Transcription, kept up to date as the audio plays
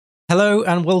Hello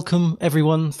and welcome,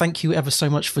 everyone. Thank you ever so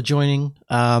much for joining.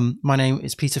 My name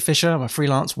is Peter Fisher. I'm a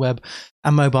freelance web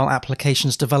and mobile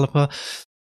applications developer.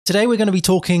 Today, we're going to be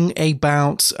talking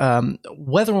about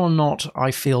whether or not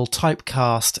I feel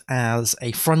typecast as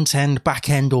a front-end,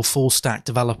 back-end, or full-stack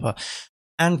developer.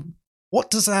 And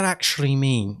what does that actually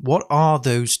mean? What are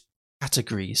those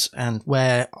categories and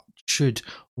where should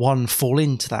one fall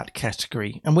into that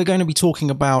category? And we're going to be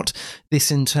talking about this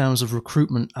in terms of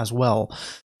recruitment as well.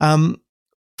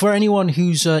 For anyone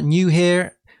who's new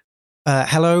here,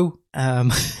 hello.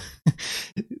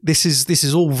 This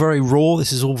is all very raw.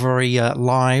 This is all very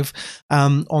live.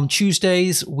 On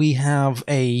Tuesdays, we have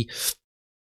a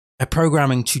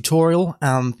programming tutorial.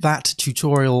 That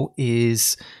tutorial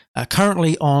is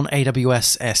currently on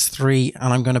AWS S3,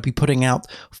 and I'm going to be putting out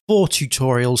 4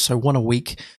 tutorials, so 1 a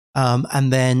week.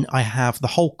 And then I have the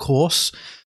whole course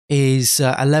is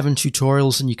 11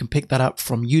 tutorials, and you can pick that up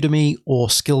from Udemy or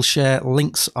Skillshare.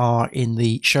 Links are in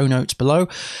the show notes below.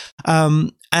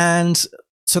 And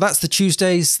so that's the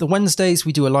Tuesdays. The Wednesdays,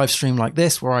 we do a live stream like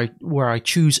this where I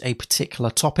choose a particular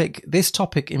topic. This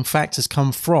topic, in fact, has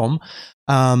come from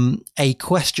a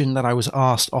question that I was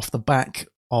asked off the back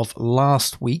of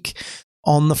last week.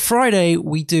 On the Friday,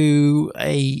 we do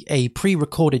a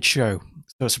pre-recorded show.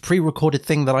 So it's a pre-recorded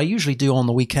thing that I usually do on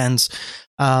the weekends.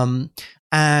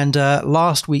 And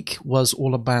last week was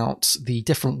all about the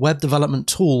different web development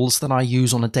tools that I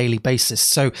use on a daily basis.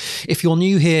 So if you're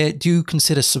new here, do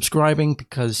consider subscribing,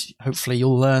 because hopefully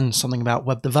you'll learn something about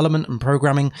web development and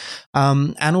programming.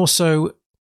 And also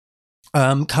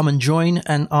come and join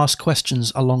and ask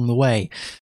questions along the way.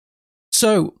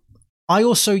 So I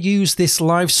also use this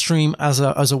live stream as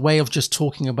a way of just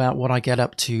talking about what I get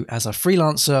up to as a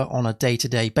freelancer on a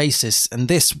day-to-day basis. And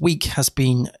this week has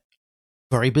been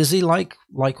very busy, like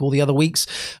all the other weeks.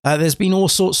 There's been all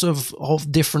sorts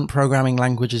of different programming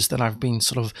languages that I've been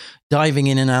sort of diving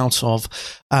in and out of,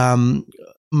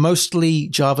 mostly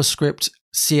JavaScript,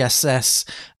 CSS,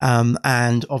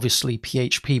 and obviously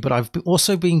PHP. But I've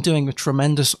also been doing a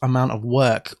tremendous amount of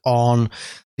work on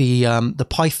the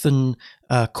Python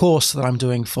course that I'm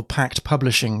doing for Packt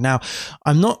Publishing. Now,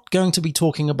 I'm not going to be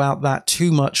talking about that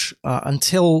too much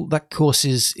until that course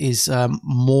is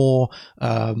more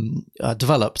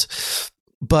developed.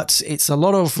 But it's a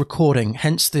lot of recording,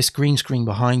 hence this green screen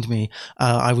behind me.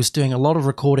 I was doing a lot of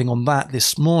recording on that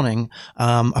this morning,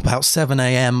 about 7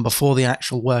 a.m. before the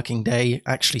actual working day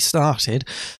actually started.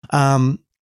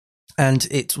 And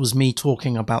it was me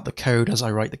talking about the code as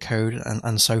I write the code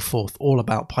and so forth, all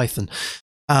about Python.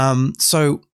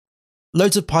 So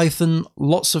loads of Python,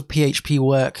 lots of PHP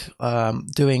work,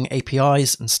 doing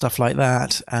APIs and stuff like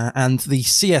that. And the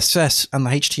CSS and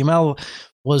the HTML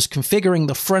was configuring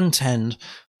the front end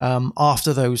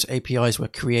after those APIs were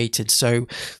created. So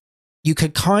you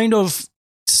could kind of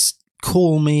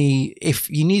call me, if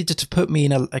you needed to put me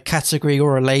in a category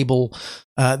or a label,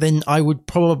 then I would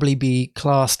probably be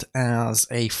classed as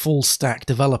a full stack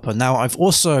developer. Now, I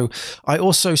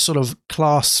also sort of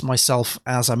class myself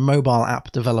as a mobile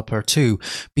app developer too,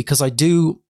 because I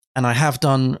do, and I have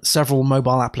done several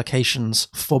mobile applications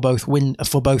for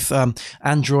both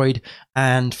Android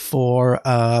and for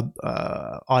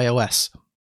iOS.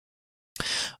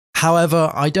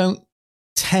 However, I don't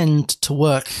tend to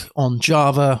work on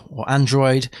Java or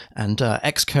Android and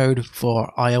Xcode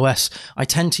for iOS. I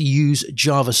tend to use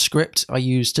JavaScript. I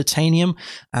use Titanium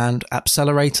and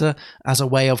Appcelerator as a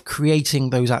way of creating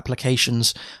those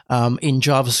applications in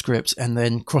JavaScript and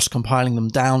then cross-compiling them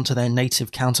down to their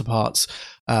native counterparts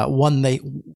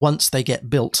once they get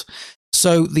built.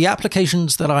 So the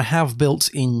applications that I have built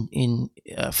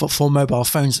for mobile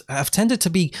phones have tended to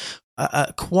be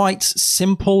quite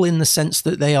simple, in the sense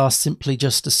that they are simply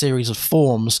just a series of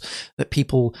forms that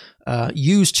people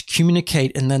use to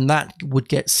communicate, and then that would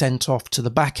get sent off to the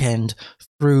back end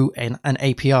through an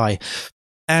API.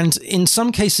 And in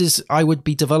some cases, I would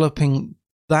be developing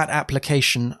that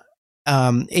application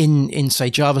in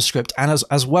say JavaScript, and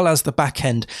as well as the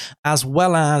backend, as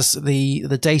well as the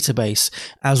database,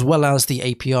 as well as the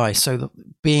API. So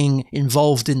being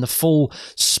involved in the full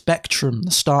spectrum,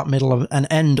 the start, middle, and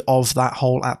end of that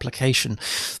whole application.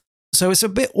 So it's a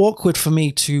bit awkward for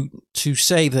me to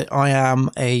say that I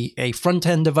am a front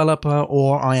end developer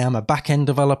or I am a back end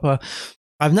developer.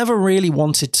 I've never really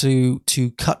wanted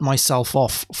to cut myself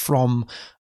off from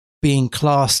being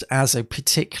classed as a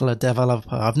particular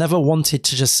developer. I've never wanted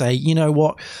to just say, you know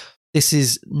what, this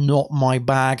is not my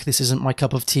bag, this isn't my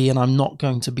cup of tea, and I'm not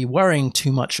going to be worrying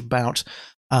too much about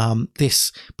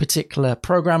this particular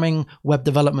programming, web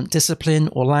development discipline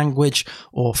or language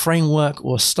or framework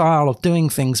or style of doing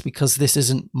things, because this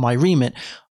isn't my remit.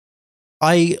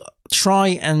 I try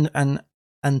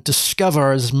and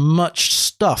discover as much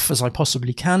stuff as I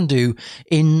possibly can do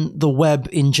in the web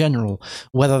in general,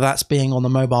 whether that's being on the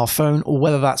mobile phone, or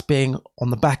whether that's being on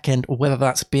the back end, or whether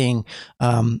that's being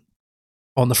on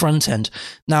the front end.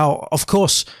 Now, of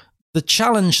course, the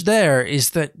challenge there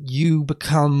is that you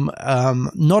become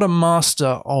not a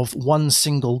master of one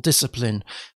single discipline.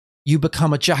 You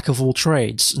become a jack of all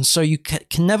trades, and so you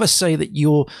can never say that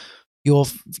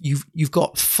you've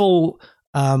got full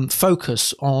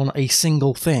focus on a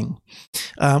single thing,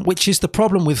 which is the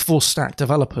problem with full stack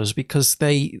developers, because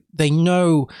they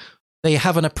know they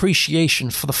have an appreciation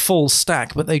for the full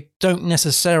stack, but they don't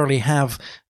necessarily have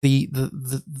the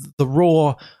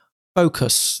raw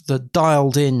focus, the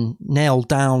dialed in, nailed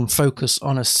down focus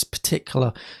on a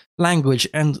particular language.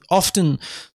 And often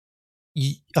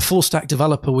a full stack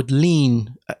developer would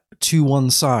lean to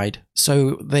one side.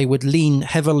 So they would lean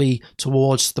heavily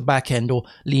towards the back end or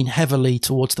lean heavily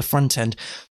towards the front end.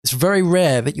 It's very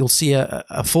rare that you'll see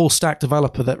a full stack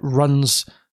developer that runs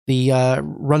the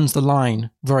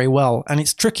line very well. And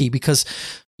it's tricky because,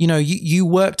 you know, you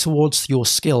work towards your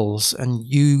skills, and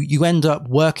you end up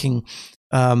working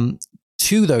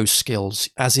to those skills,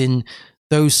 as in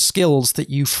those skills that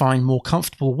you find more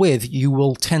comfortable with, you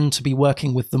will tend to be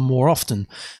working with them more often.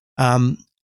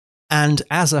 And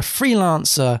as a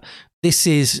freelancer, this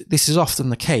is often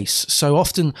the case. So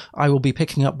often I will be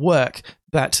picking up work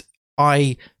that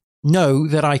I know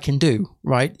that I can do,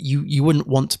 right? You wouldn't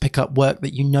want to pick up work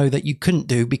that you know that you couldn't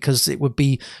do, because it would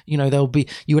be, you know,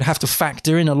 you would have to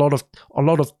factor in a lot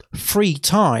of free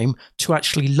time to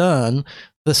actually learn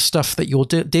the stuff that you're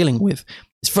dealing with.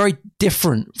 It's very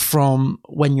different from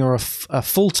when you're a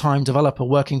full-time developer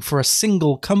working for a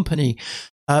single company,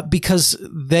 because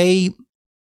they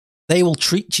will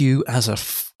treat you as a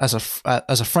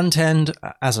front end,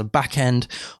 as a back end,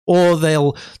 or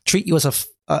they'll treat you as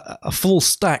a full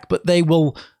stack, but they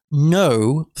will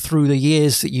know through the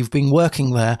years that you've been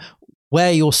working there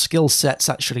where your skill sets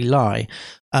actually lie.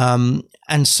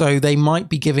 And so they might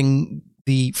be giving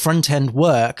the front end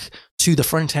work to the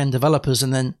front end developers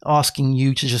and then asking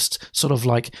you to just sort of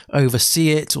like oversee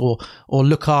it or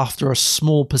look after a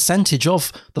small percentage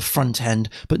of the front end,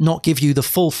 but not give you the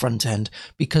full front end,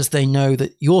 because they know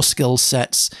that your skill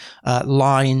sets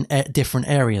lie in different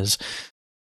areas.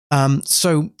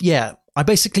 So yeah, I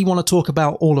basically want to talk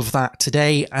about all of that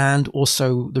today, and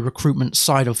also the recruitment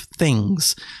side of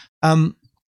things.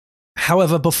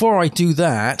 However, before I do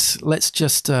that, let's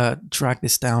just drag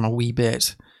this down a wee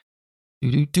bit.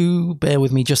 Bear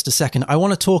with me just a second. I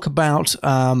want to talk about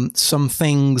some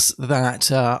things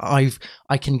that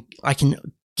I can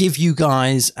give you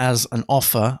guys as an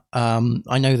offer.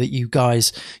 I know that you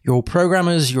guys, you're all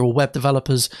programmers, you're all web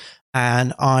developers,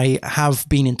 and I have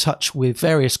been in touch with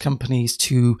various companies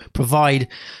to provide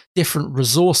different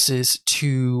resources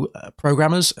to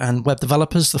programmers and web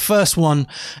developers. The first one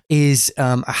is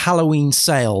a Halloween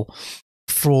sale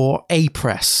for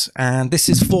Apress, and this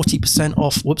is 40%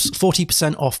 off.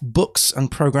 40% off books and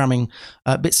programming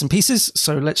bits and pieces.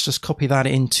 So let's just copy that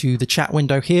into the chat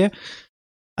window here.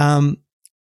 So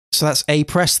that's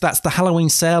Apress. That's the Halloween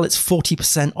sale. It's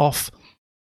 40% off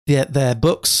their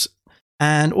books.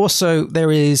 And also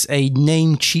there is a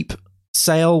Namecheap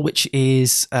sale, which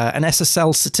is an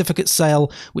SSL certificate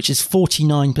sale, which is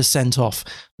 49% off.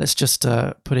 Let's just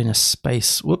put in a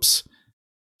space. Whoops.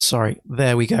 Sorry.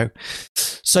 There we go.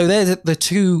 So they're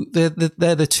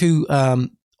the two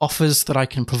offers that I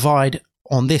can provide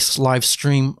on this live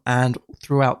stream and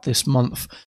throughout this month.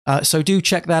 So do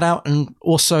check that out, and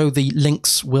also the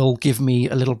links will give me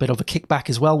a little bit of a kickback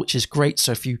as well, which is great.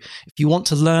 So if you want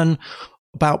to learn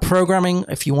about programming,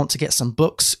 if you want to get some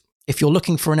books, if you're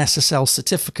looking for an SSL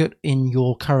certificate in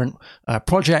your current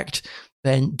project,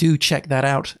 then do check that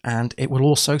out, and it will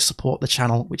also support the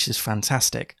channel, which is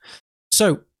fantastic.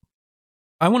 So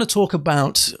I want to talk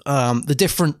about the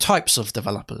different types of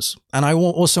developers, and I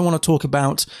also want to talk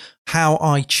about how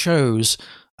I chose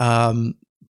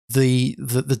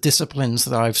the disciplines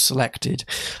that I've selected.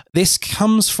 This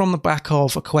comes from the back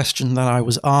of a question that I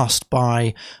was asked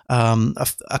by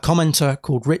a commenter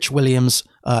called Rich Williams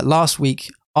last week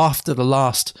after the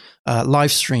last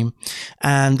live stream,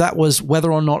 and that was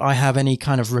whether or not I have any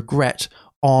kind of regret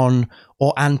on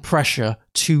and pressure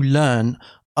to learn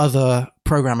other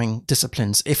programming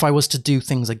disciplines. If I was to do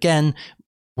things again,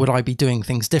 would I be doing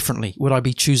things differently? Would I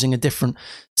be choosing a different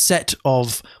set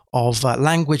of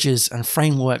languages and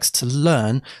frameworks to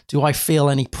learn? Do I feel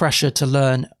any pressure to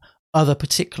learn other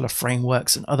particular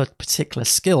frameworks and other particular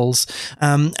skills?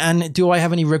 And do I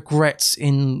have any regrets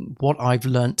in what I've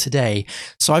learned today?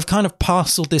 So I've kind of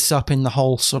parceled this up in the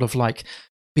whole sort of like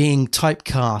being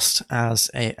typecast as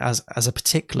a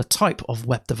particular type of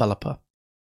web developer.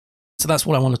 So that's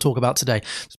what I want to talk about today.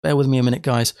 Just bear with me a minute,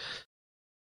 guys.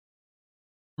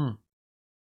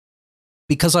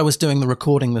 Because I was doing the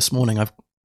recording this morning,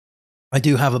 I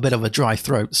do have a bit of a dry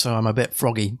throat, so I'm a bit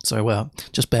froggy. So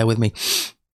just bear with me.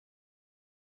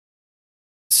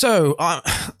 So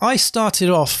I started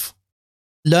off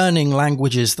learning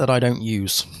languages that I don't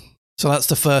use. So that's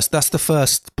the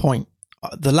first point.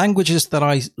 The languages that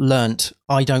I learnt,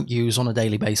 I don't use on a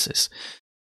daily basis.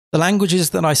 The languages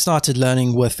that I started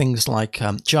learning were things like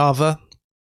Java.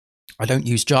 I don't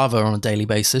use Java on a daily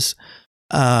basis.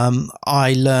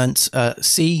 I learnt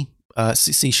C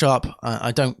Sharp.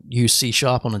 I don't use C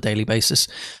Sharp on a daily basis.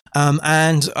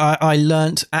 And I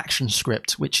learnt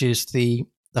ActionScript, which is the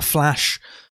Flash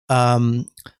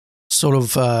sort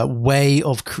of way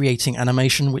of creating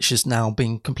animation, which is now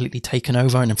being completely taken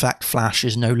over. And in fact, Flash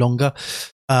is no longer.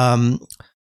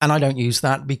 And I don't use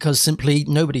that because simply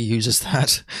nobody uses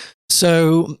that.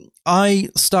 So I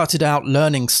started out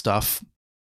learning stuff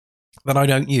that I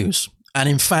don't use. And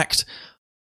in fact,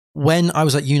 when I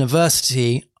was at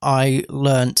university, I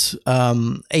learnt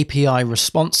API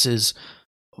responses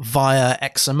via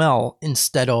XML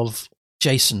instead of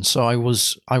JSON. So I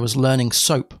was learning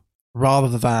SOAP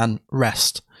rather than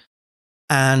REST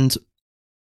and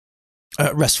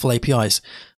RESTful APIs.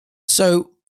 So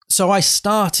I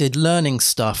started learning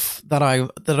stuff that I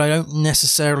don't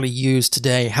necessarily use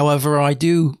today. However, I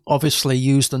do obviously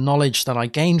use the knowledge that I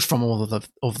gained from all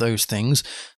of those things.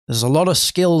 There's a lot of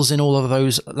skills in all of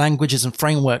those languages and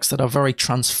frameworks that are very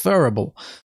transferable.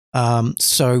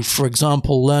 So, for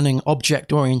example, learning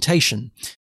object orientation,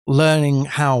 learning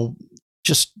how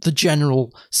just the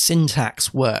general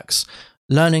syntax works,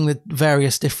 learning the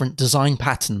various different design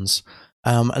patterns,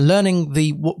 learning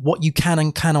what you can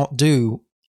and cannot do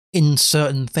in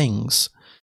certain things,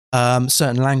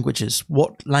 certain languages,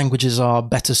 what languages are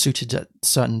better suited at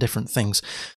certain different things.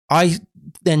 I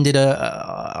then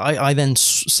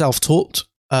self-taught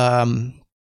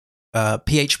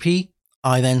PHP.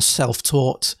 I then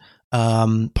self-taught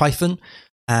Python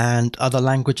and other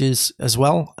languages as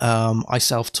well. I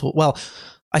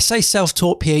say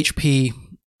self-taught PHP,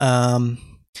 and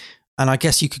I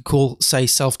guess you could say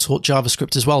self-taught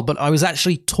JavaScript as well. But I was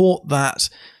actually taught that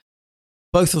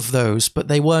both of those, but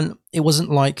they weren't. It wasn't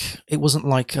like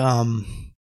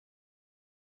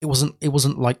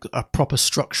a proper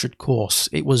structured course.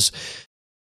 It was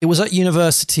at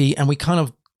university, and we kind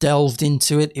of delved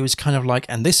into it. It was kind of like,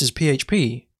 and this is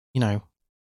PHP, you know.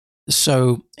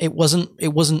 So it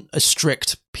wasn't a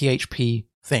strict PHP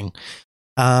thing.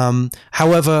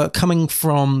 However, coming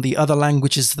from the other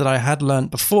languages that I had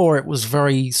learned before, it was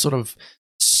very sort of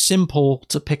simple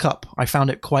to pick up. I found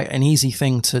it quite an easy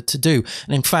thing to do.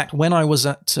 And in fact, when I was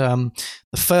at the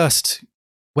first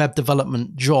web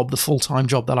development job, the full-time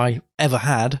job that I ever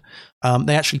had,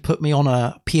 they actually put me on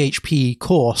a PHP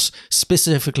course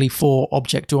specifically for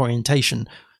object orientation,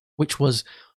 which was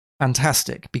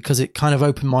fantastic because it kind of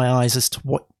opened my eyes as to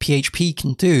what PHP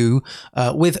can do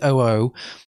with OO.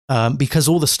 Because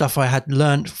all the stuff I had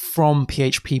learned from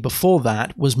PHP before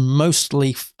that was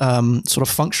mostly sort of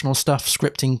functional stuff,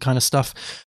 scripting kind of stuff.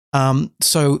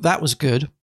 So that was good.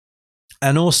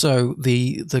 And also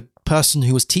the person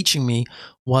who was teaching me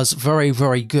was very,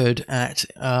 very good at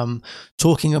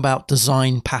talking about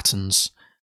design patterns.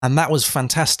 And that was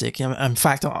fantastic. In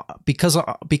fact, because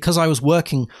I was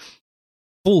working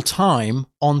full time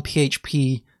on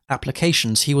PHP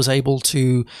applications, he was able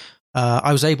to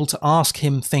I was able to ask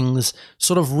him things,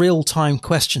 sort of real-time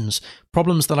questions,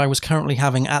 problems that I was currently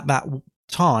having at that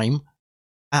time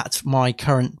at my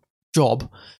current job,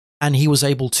 and he was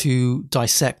able to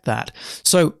dissect that.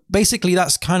 So basically,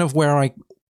 that's kind of where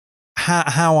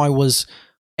how I was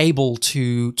able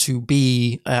to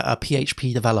be a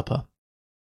PHP developer.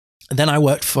 And then I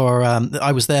worked for,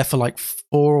 I was there for like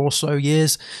 4 or so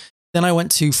years. Then I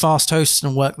went to FastHost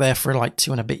and worked there for like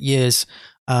 2 and a bit years.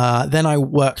 Then I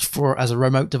worked as a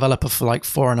remote developer for like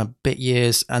 4 and a bit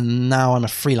years, and now I'm a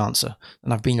freelancer.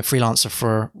 And I've been a freelancer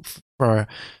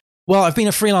I've been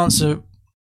a freelancer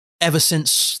ever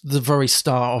since the very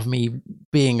start of me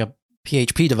being a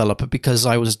PHP developer, because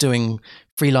I was doing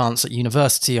freelance at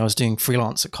university, I was doing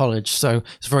freelance at college, so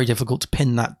it's very difficult to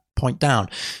pin that point down.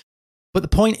 But the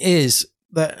point is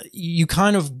that you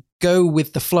kind of go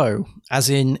with the flow,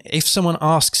 as in, if someone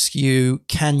asks you,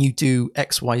 can you do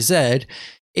XYZ?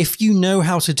 If you know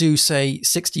how to do, say,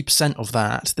 60% of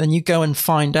that, then you go and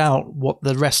find out what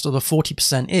the rest of the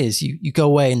 40% is. You go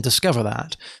away and discover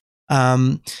that.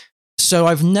 So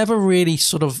I've never really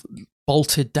sort of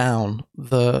bolted down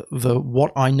the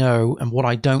what I know and what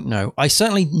I don't know. I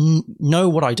certainly know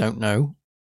what I don't know,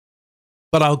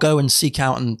 but I'll go and seek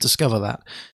out and discover that.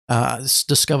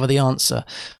 Discover the answer.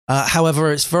 However,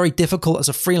 it's very difficult as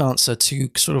a freelancer to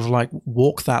sort of like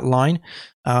walk that line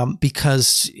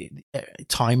because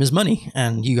time is money,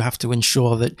 and you have to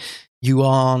ensure that you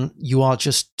are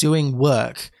just doing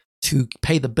work to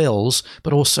pay the bills,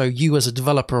 but also you as a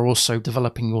developer are also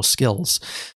developing your skills.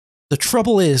 The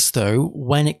trouble is, though,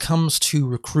 when it comes to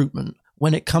recruitment,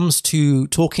 when it comes to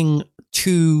talking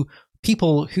to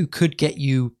people who could get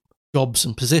you jobs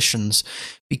and positions,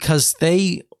 because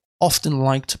they often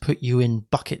like to put you in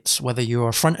buckets, whether you're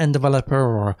a front-end developer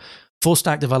or a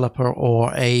full-stack developer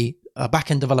or a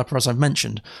back-end developer, as I've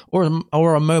mentioned, or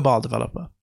a mobile developer.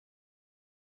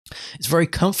 It's very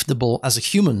comfortable as a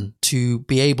human to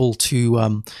be able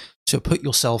to put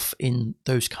yourself in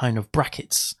those kind of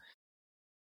brackets.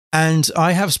 And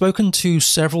I have spoken to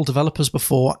several developers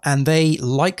before, and they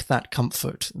like that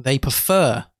comfort. They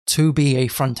prefer to be a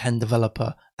front-end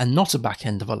developer and not a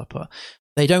back-end developer.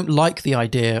 They don't like the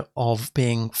idea of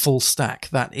being full stack.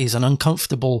 That is an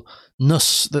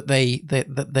uncomfortableness that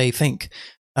they think.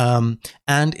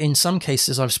 And in some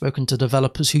cases, I've spoken to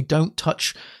developers who don't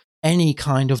touch any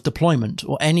kind of deployment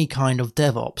or any kind of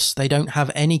DevOps. They don't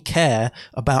have any care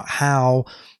about how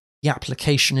the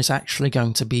application is actually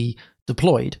going to be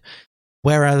deployed.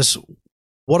 Whereas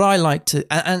what I like to,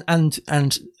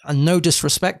 and no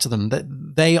disrespect to them, that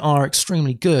they are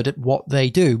extremely good at what they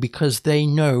do because they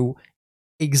know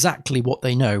exactly what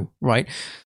they know, right?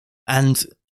 And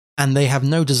they have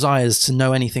no desires to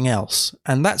know anything else,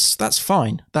 and that's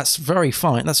fine. That's very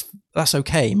fine. That's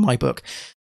okay in my book.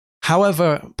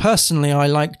 However, personally, I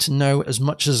like to know as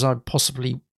much as I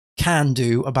possibly can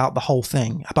do about the whole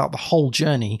thing, about the whole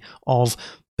journey of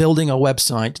building a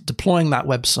website, deploying that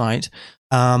website,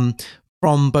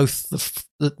 from both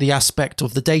the aspect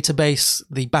of the database,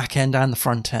 the back end, and the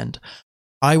front end.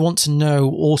 I want to know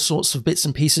all sorts of bits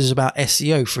and pieces about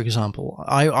SEO, for example.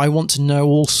 I want to know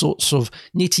all sorts of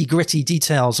nitty gritty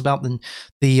details about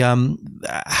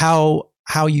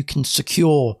how you can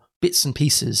secure bits and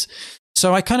pieces.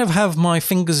 So I kind of have my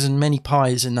fingers in many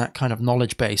pies in that kind of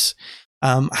knowledge base.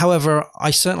 However,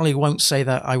 I certainly won't say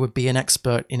that I would be an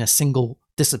expert in a single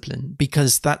discipline,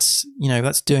 because that's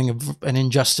doing an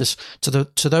injustice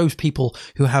to those people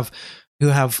who have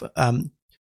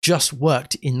just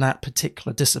worked in that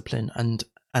particular discipline and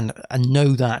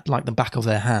know that like the back of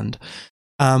their hand.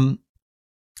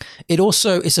 It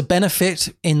also is a benefit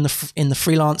in the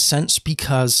freelance sense,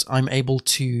 because I'm able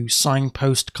to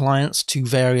signpost clients to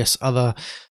various other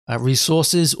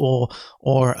resources or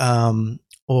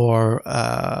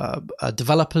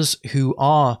developers who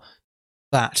are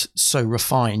that so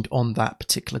refined on that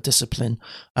particular discipline,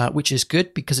 which is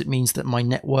good because it means that my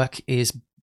network is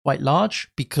quite large,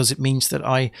 because it means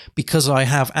that because I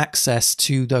have access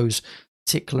to those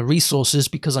particular resources,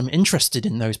 because I'm interested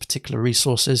in those particular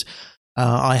resources,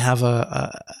 I have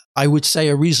I would say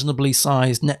a reasonably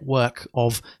sized network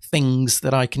of things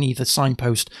that I can either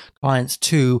signpost clients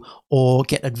to or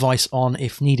get advice on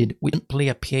if needed. We're simply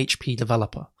a PHP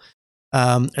developer,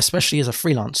 especially as a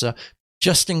freelancer,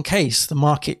 just in case the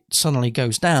market suddenly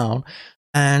goes down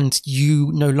and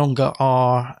you no longer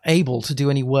are able to do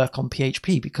any work on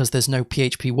PHP because there's no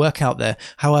PHP work out there.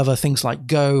 However, things like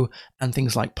Go and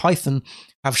things like Python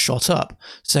have shot up.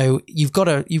 So you've got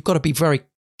to be very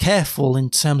careful in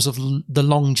terms of the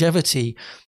longevity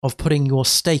of putting your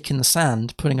stake in the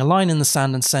sand, putting a line in the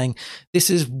sand and saying, this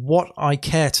is what I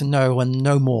care to know and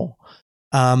no more.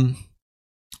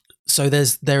 So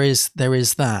there is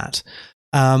that.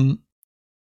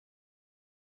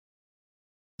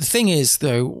 The thing is,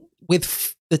 though,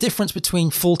 with the difference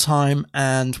between full-time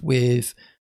and with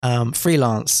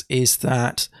freelance is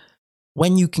that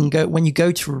when you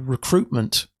go to a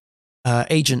recruitment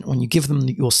agent, when you give them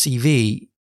your CV,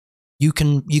 you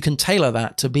can tailor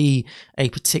that to be a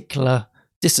particular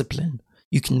discipline.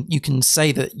 You can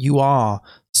say that you are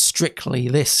strictly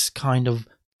this kind of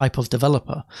type of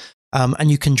developer, and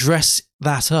you can dress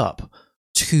that up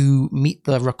to meet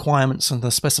the requirements and the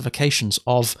specifications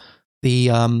of the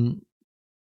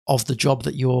job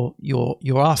that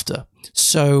you're after.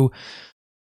 So,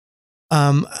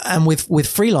 and with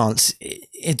freelance,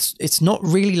 it's not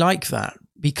really like that,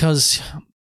 because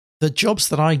the jobs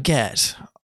that I get,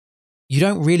 you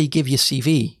don't really give your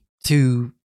CV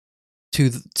to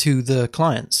the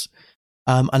clients,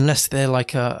 unless they're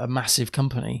like a massive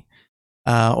company,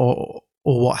 or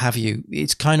what have you.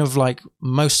 It's kind of like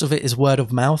most of it is word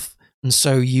of mouth, and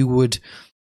so you would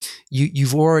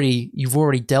you've already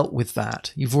dealt with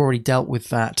that. You've already dealt with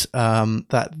that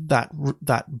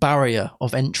that barrier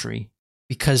of entry,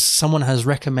 because someone has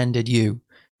recommended you,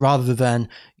 rather than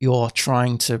you're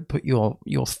trying to put your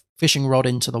fishing rod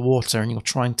into the water and you're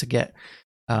trying to get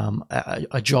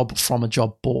a job from a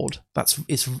job board.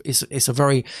 It's a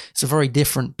very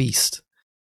different beast.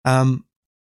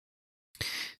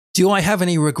 Do I have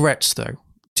any regrets though?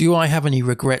 Do I have any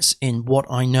regrets in what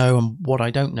I know and what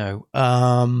I don't know?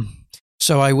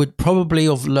 So I would probably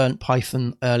have learned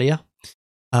Python earlier.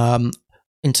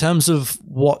 In terms of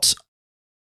what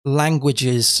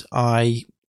languages I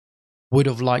would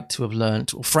have liked to have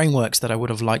learned, or frameworks that I would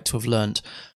have liked to have learned,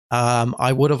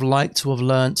 I would have liked to have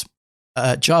learned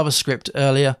JavaScript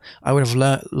earlier. I would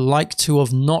have liked to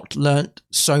have not learnt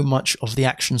so much of the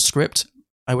ActionScript.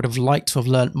 I would have liked to have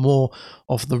learnt more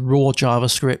of the raw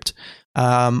JavaScript.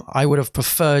 I would have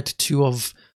preferred to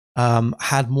have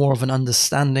had more of an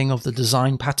understanding of the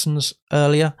design patterns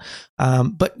earlier.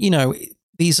 But you know,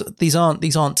 these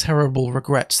aren't terrible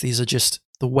regrets. These are just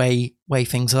the way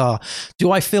things are.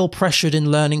 Do I feel pressured in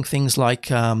learning things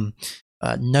like Node.js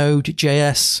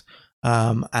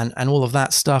and all of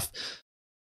that stuff?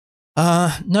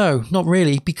 No, not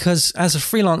really, because as a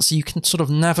freelancer, you can sort of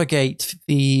navigate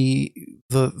the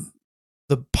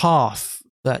path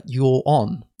that you're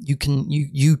on.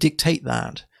 You dictate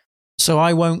that. So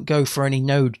I won't go for any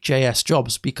Node.js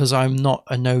jobs because I'm not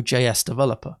a Node.js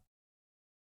developer.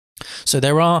 So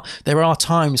there are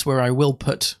times where I will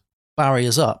put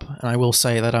barriers up and I will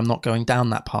say that I'm not going down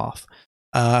that path.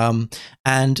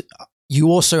 And you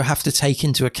also have to take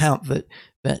into account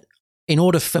that in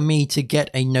order for me to get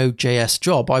a Node.js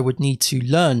job, I would need to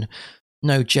learn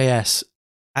Node.js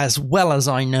as well as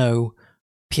I know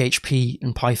PHP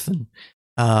and Python,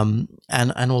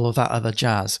 and all of that other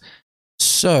jazz.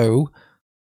 So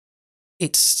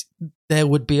there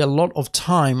would be a lot of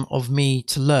time of me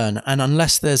to learn, and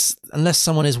unless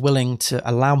someone is willing to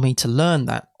allow me to learn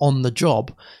that on the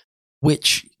job,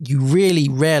 which you really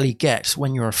rarely get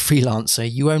when you're a freelancer,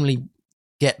 you only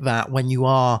get that when you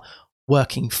are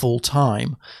working full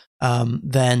time.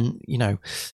 Then you know,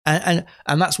 and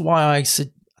that's why I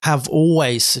have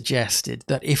always suggested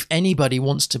that if anybody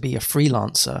wants to be a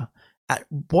freelancer at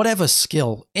whatever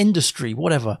skill, industry,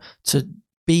 whatever, to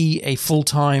be a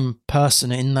full-time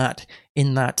person in that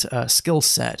skill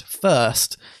set,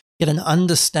 first get an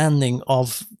understanding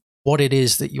of what it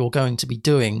is that you're going to be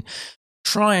doing.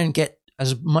 Try and get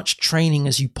as much training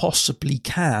as you possibly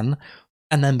can,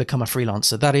 and then become a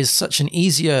freelancer. That is such an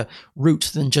easier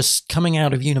route than just coming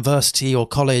out of university or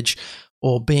college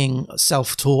or being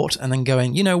self-taught and then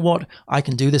going, you know what, I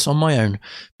can do this on my own,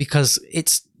 because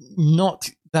it's not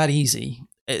that easy.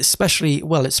 Especially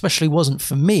wasn't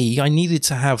for me. I needed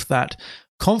to have that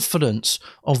confidence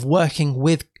of working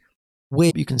with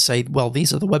you can say, well,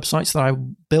 these are the websites that I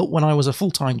built when I was a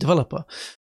full-time developer.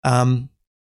 And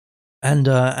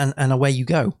away you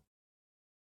go.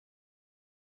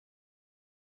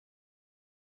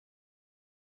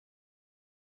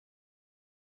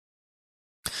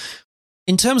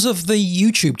 In terms of the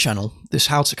YouTube channel, this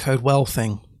How to Code Well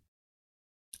thing,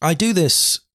 I do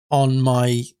this on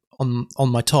my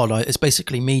Todd. It's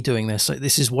basically me doing this. So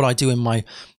this is what I do in my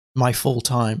full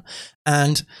time.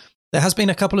 And there has been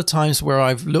a couple of times where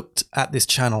I've looked at this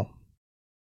channel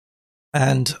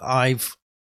and I've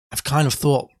kind of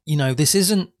thought, you know, this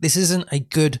isn't a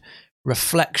good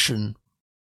reflection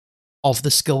of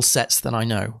the skill sets that I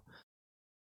know,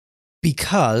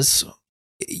 because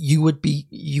you would be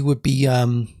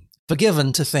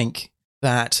forgiven to think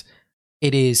that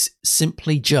it is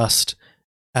simply just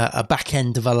a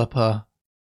back-end developer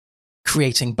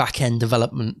creating back-end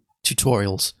development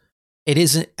tutorials. It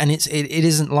isn't, and it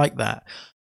isn't like that.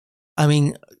 I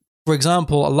mean, for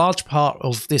example, a large part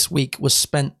of this week was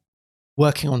spent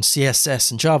working on CSS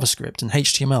and JavaScript and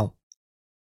HTML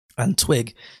and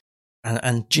Twig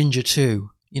and Ginger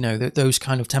 2, you know, those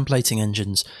kind of templating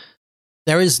engines.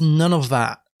 There is none of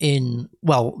that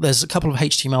there's a couple of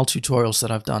HTML tutorials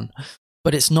that I've done,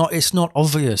 but it's not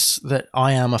obvious that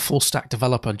I am a full stack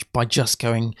developer by just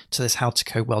going to this How to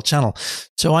Code Well channel.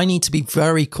 So I need to be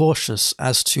very cautious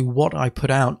as to what I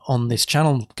put out on this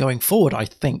channel going forward, I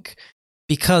think,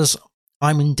 because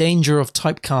I'm in danger of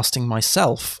typecasting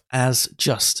myself as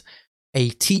just a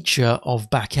teacher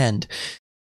of backend.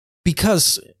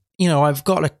 Because, you know, I've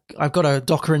got a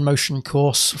Docker in Motion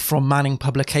course from Manning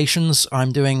Publications.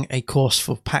 I'm doing a course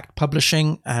for Pact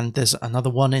Publishing, and there's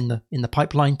another one in the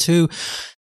pipeline too.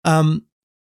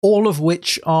 All of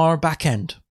which are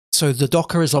backend. So the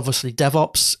Docker is obviously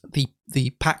DevOps. The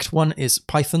Pact one is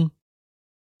Python.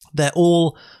 They're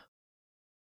all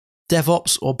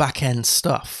DevOps or backend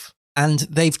stuff. And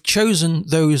they've chosen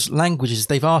those languages.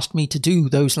 They've asked me to do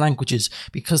those languages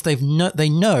because they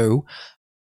know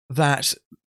that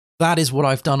that is what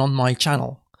I've done on my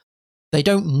channel. They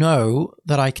don't know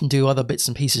that I can do other bits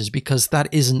and pieces because that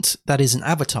isn't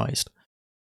advertised.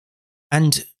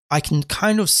 And I can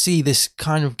kind of see this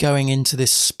kind of going into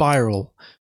this spiral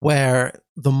where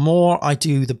the more I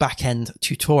do the back-end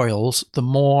tutorials, the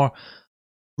more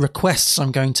requests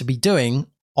I'm going to be doing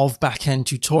of back-end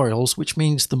tutorials, which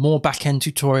means the more back-end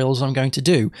tutorials I'm going to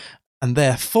do. And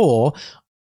therefore,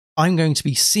 I'm going to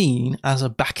be seen as a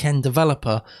back-end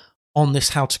developer on this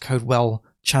How to Code Well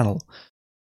channel,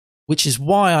 which is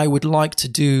why I would like to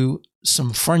do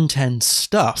some front-end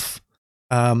stuff,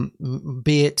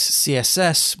 be it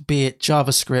CSS, be it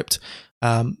JavaScript,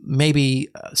 maybe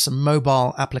some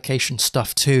mobile application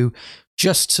stuff too,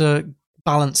 just to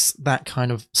balance that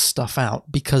kind of stuff out.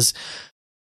 Because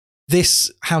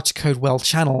this How to Code Well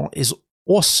channel is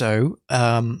also,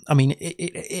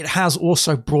 it has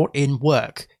also brought in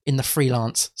work in the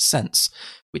freelance sense,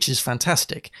 which is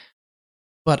fantastic.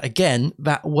 But again,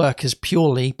 that work is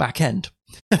purely back end.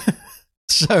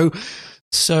 So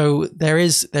there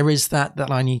is that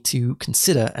I need to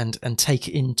consider and take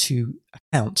into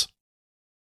account.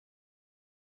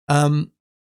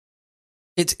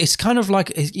 It's kind of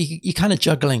like you're kind of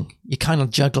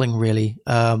juggling really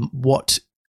what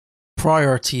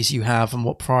priorities you have and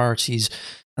what priorities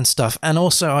and stuff. And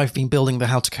also I've been building the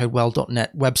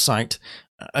howtocodewell.net website.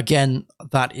 Again,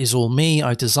 that is all me.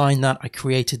 I designed that. I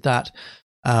created that.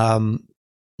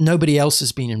 Nobody else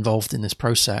has been involved in this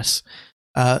process.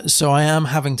 So I am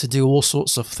having to do all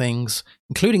sorts of things,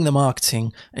 including the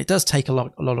marketing. It does take a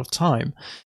lot of time.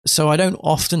 So I don't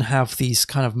often have these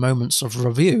kind of moments of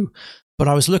review. But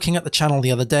I was looking at the channel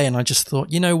the other day and I just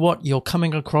thought, you know what? You're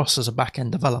coming across as a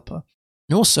back-end developer.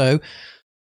 And also,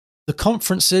 the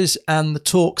conferences and the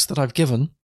talks that I've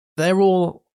given, they're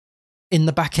all in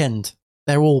the back end.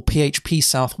 They're all PHP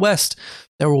Southwest.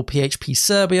 They're all PHP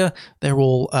Serbia. They're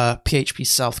all PHP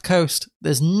South Coast.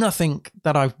 There's nothing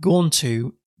that I've gone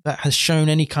to that has shown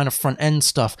any kind of front-end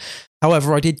stuff.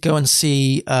 However, I did go and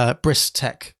see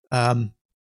BriskTech, and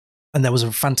there was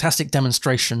a fantastic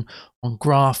demonstration on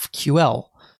GraphQL.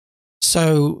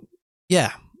 So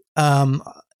yeah,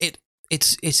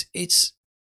 it's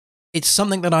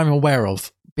something that I'm aware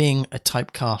of, being a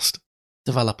typecast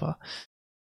developer.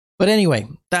 But anyway,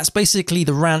 that's basically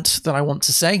the rant that I want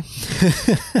to say.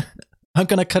 I'm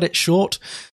going to cut it short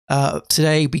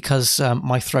today because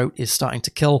my throat is starting to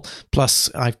kill.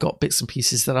 Plus, I've got bits and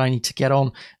pieces that I need to get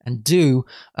on and do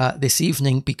this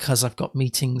evening because I've got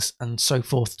meetings and so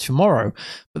forth tomorrow.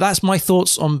 But that's my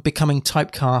thoughts on becoming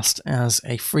typecast as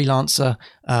a freelancer,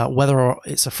 whether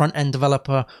it's a front-end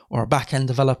developer or a back-end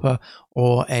developer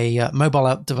or a mobile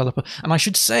app developer. And I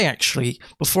should say, actually,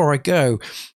 before I go,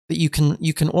 that you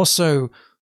can also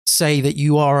say that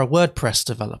you are a WordPress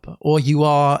developer or you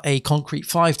are a Concrete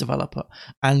 5 developer,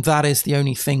 and that is the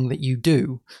only thing that you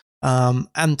do.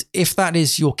 And if that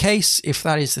is your case, if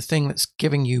that is the thing that's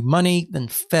giving you money, then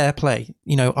fair play.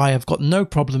 You know, I have got no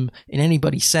problem in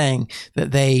anybody saying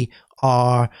that they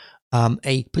are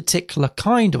a particular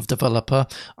kind of developer.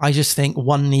 I just think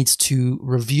one needs to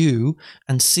review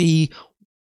and see,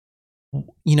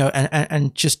 you know,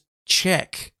 and just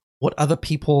check what other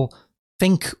people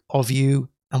think of you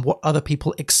and what other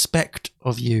people expect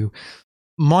of you.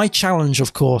 My challenge,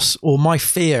 of course, or my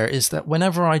fear, is that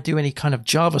whenever I do any kind of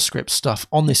JavaScript stuff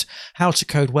on this How to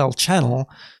Code Well channel,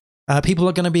 people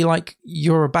are going to be like,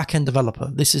 you're a back-end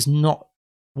developer. This is not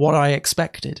what I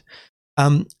expected.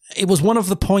 It was one of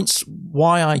the points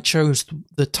why I chose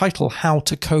the title How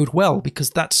to Code Well,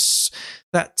 because that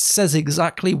says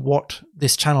exactly what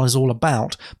this channel is all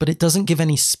about, but it doesn't give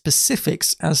any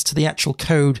specifics as to the actual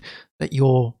code that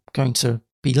you're going to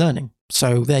be learning.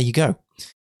 So there you go.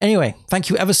 Anyway, thank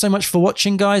you ever so much for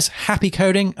watching, guys. Happy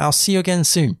coding. I'll see you again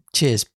soon. Cheers.